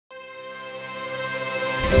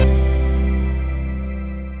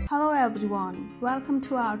everyone, welcome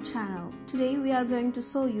to our channel. Today we are going to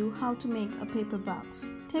show you how to make a paper box.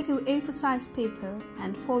 Take a A4 size paper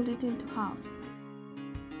and fold it into half.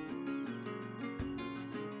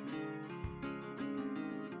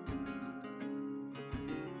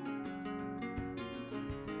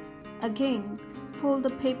 Again, fold the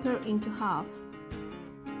paper into half.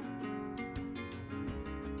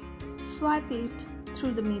 Swipe it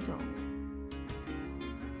through the middle.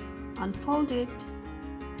 Unfold it,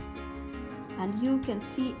 and you can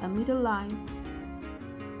see a middle line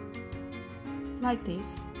like this.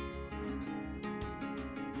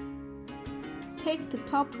 Take the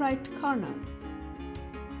top right corner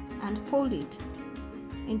and fold it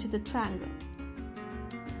into the triangle.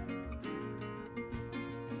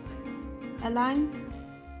 Align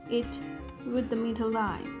it with the middle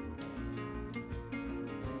line.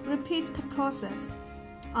 Repeat the process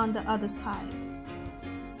on the other side.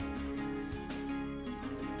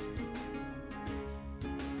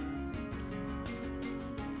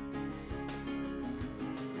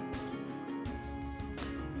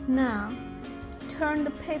 Now, turn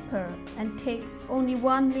the paper and take only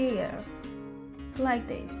one layer, like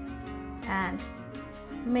this, and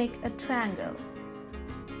make a triangle.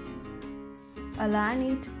 Align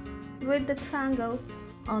it with the triangle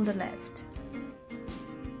on the left.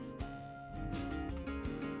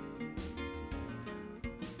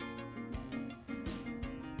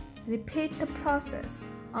 Repeat the process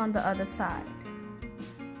on the other side.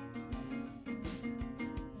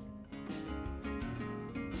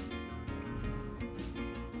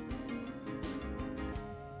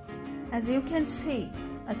 As you can see,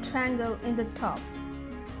 a triangle in the top.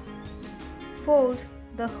 Fold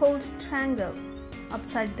the whole triangle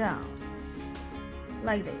upside down,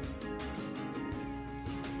 like this.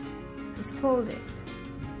 Just fold it.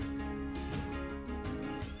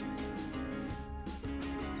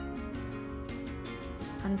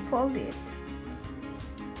 Unfold it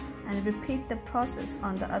and repeat the process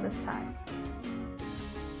on the other side.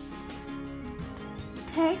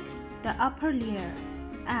 Take the upper layer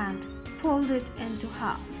and fold it into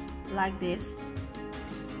half, like this.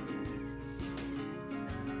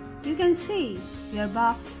 You can see your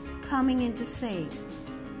box coming into shape.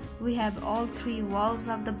 We have all three walls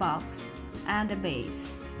of the box and a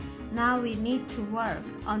base. Now we need to work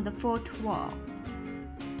on the fourth wall.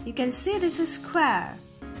 You can see this is square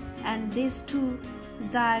and these two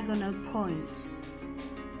diagonal points.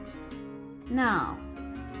 Now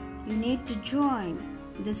you need to join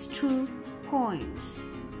these 2 points,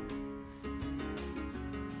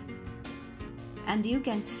 and you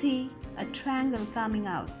can see a triangle coming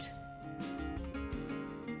out.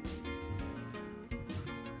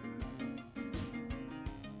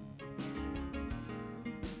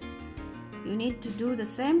 You need to do the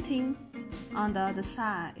same thing on the other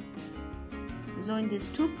side. Join these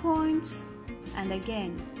 2 points, and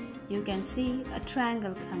again you can see a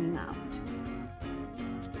triangle coming out.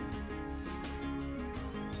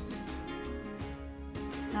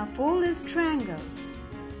 Now fold these triangles.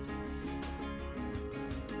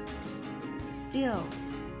 Still,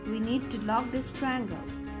 we need to lock this triangle.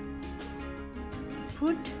 So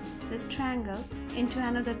put this triangle into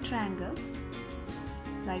another triangle,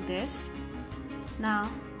 like this. Now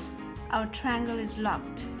our triangle is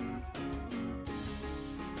locked.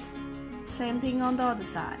 Same thing on the other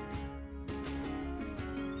side.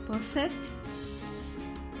 Push it.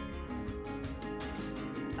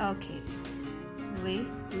 Okay, we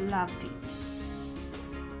locked it.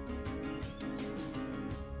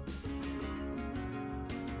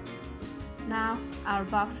 Now our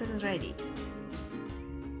box is ready.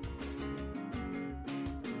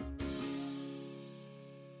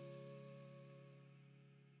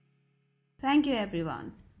 Thank you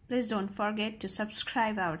everyone. Please don't forget to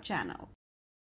subscribe our channel.